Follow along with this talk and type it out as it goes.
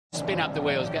spin up the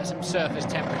wheels, get some surface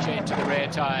temperature into the rear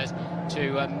tyres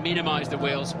to minimise the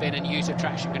wheel spin and use the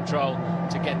traction control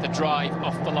to get the drive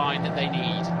off the line that they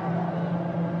need.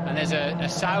 And there's a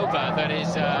Sauber that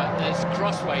is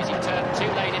crossways. He turned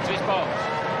too late into his box.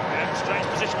 Yeah, strange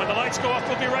position. When the lights go off,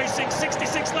 we'll be racing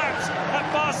 66 laps at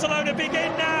Barcelona.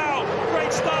 Begin now.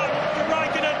 Great start for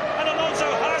Raikkonen, and Alonso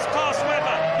has passed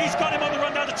Webber. He's got him on the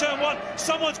run down to turn one.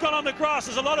 Someone's gone on the grass.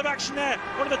 There's a lot of action there.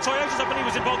 One of the Toyotas, I believe,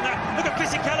 was involved in that. Look at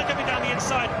Friesacher coming down the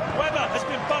inside. Webber has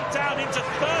been bumped down into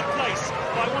third place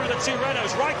by one of the two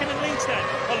Renaults. Raikkonen leads then.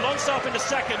 Alonso up into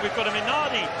second. We've got a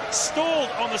Minardi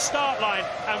stalled on the start line,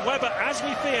 and Webber, as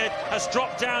we feared, has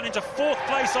dropped down into fourth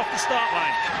place off the start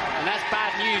line. And that's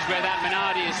bad news where that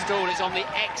Minardi is stalled. It's on the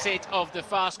exit of the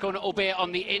fast corner, albeit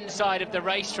on the inside of the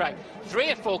racetrack.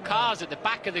 3 or 4 cars at the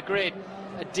back of the grid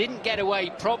didn't get away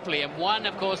properly, and one,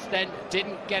 of course, then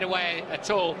didn't get away at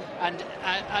all. And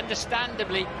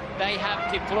understandably, they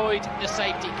have deployed the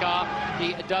safety car,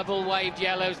 the double-waved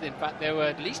yellows. In fact, there were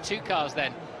at least 2 cars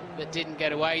then that didn't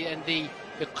get away, and the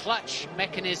clutch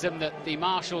mechanism that the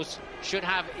marshals should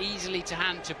have easily to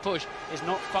hand to push is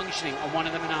not functioning on one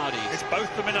of the Minardis. It's both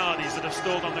the Minardis that have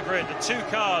stalled on the grid. The 2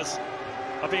 cars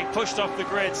are being pushed off the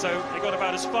grid, so they got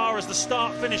about as far as the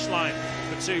start-finish line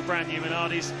for 2 brand new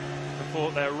Minardis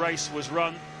before their race was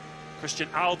run. Christian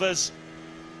Albers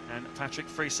and Patrick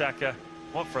Friesacher.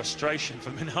 What frustration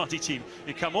for the Minardi team.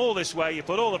 You come all this way, you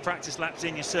put all the practice laps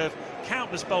in, you serve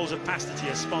countless bowls of pasta to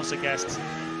your sponsor guests,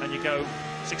 and you go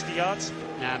 60 yards.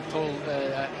 And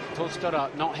Paul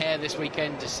Stoddart not here this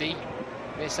weekend to see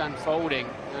this unfolding.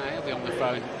 He'll be on the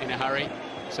phone in a hurry.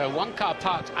 So 1 car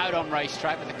parked out on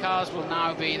racetrack, but the cars will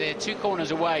now be there 2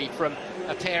 corners away from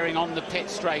appearing on the pit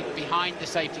straight behind the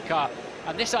safety car.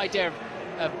 And this idea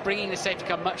of bringing the safety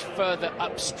car much further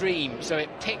upstream so it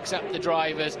picks up the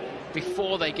drivers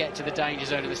before they get to the danger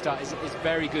zone at the start is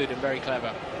very good and very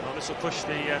clever. Well, this will push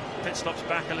the pit stops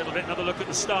back a little bit. Another look at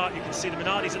the start. You can see the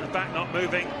Minardis at the back not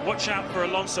moving. Watch out for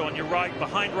Alonso on your right,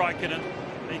 behind Raikkonen.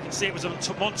 And you can see it was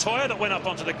Montoya that went up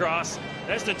onto the grass.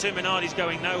 There's the 2 Minardis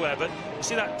going nowhere, but you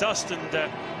see that dust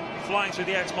and flying through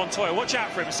the air. It's Montoya. Watch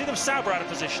out for him. You see them Sauber out of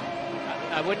position.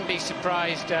 I wouldn't be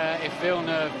surprised if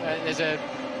Villeneuve, there's a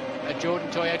Jordan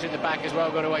Toyota in the back as well,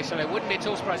 got away, so I wouldn't be at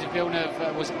all surprised if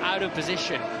Villeneuve was out of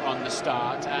position on the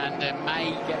start and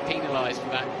may get penalised for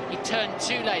that. He turned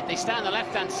too late. They stand on the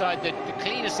left-hand side, the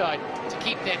cleaner side, to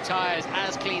keep their tyres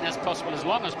as clean as possible, as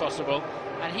long as possible,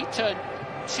 and he turned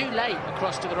too late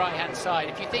across to the right-hand side.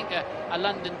 If you think a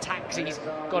London taxi's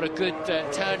got a good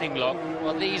turning lock,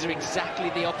 well, these are exactly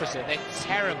the opposite. They're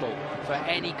terrible for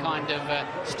any kind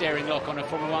of steering lock on a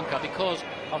Formula 1 car because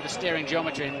of the steering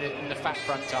geometry in the fat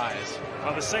front tyres.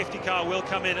 Well, the safety car will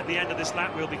come in at the end of this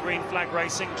lap. We'll be green flag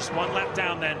racing. Just 1 lap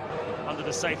down then under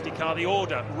the safety car. The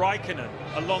order: Raikkonen,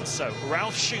 Alonso,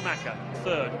 Ralf Schumacher,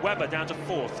 3rd, Webber down to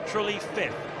 4th, Trulli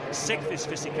 5th. 6th is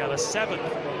Friesacher,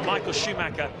 7th Michael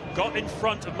Schumacher got in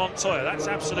front of Montoya. That's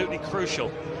absolutely crucial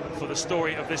for the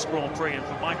story of this Grand Prix, and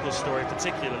for Michael's story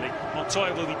particularly.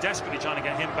 Montoya will be desperately trying to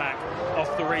get him back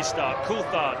off the restart.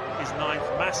 Coulthard is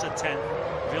 9th, Massa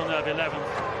 10th, Villeneuve 11th.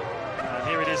 And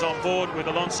here it is on board with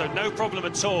Alonso. No problem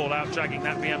at all out dragging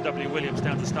that BMW Williams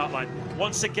down the start line.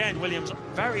 Once again, Williams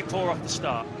very poor off the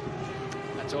start.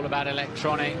 It's all about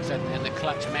electronics and the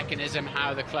clutch mechanism,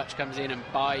 how the clutch comes in and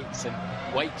bites, and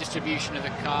weight distribution of the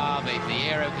car, the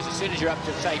aero, because as soon as you're up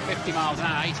to, say, 50 miles an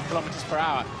hour, 80 kilometers per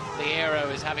hour, the aero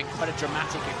is having quite a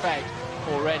dramatic effect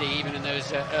already, even in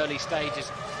those early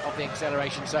stages of the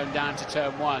acceleration zone down to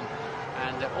turn 1.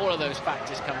 And all of those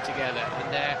factors come together,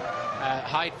 and there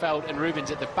Heidfeld and Rubens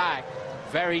at the back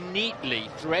very neatly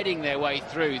threading their way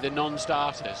through the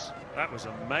non-starters. That was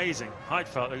amazing.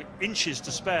 Heidfeld, inches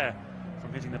to spare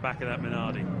from hitting the back of that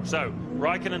Minardi. So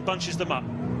Raikkonen bunches them up.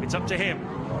 It's up to him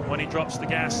when he drops the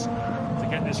gas to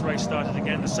get this race started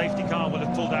again. The safety car will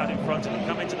have pulled out in front and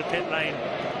come into the pit lane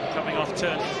coming off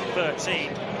turn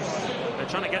 13. They're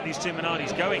trying to get these 2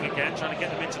 Minardis going again, trying to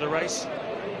get them into the race,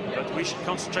 but we should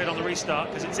concentrate on the restart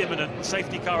because it's imminent. The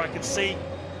safety car, I can see,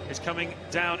 is coming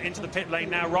down into the pit lane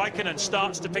now. Raikkonen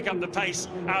starts to pick up the pace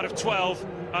out of 12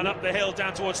 and up the hill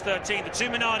down towards 13. The 2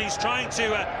 Minardis trying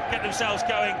to get themselves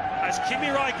going as Kimi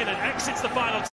Raikkonen exits the final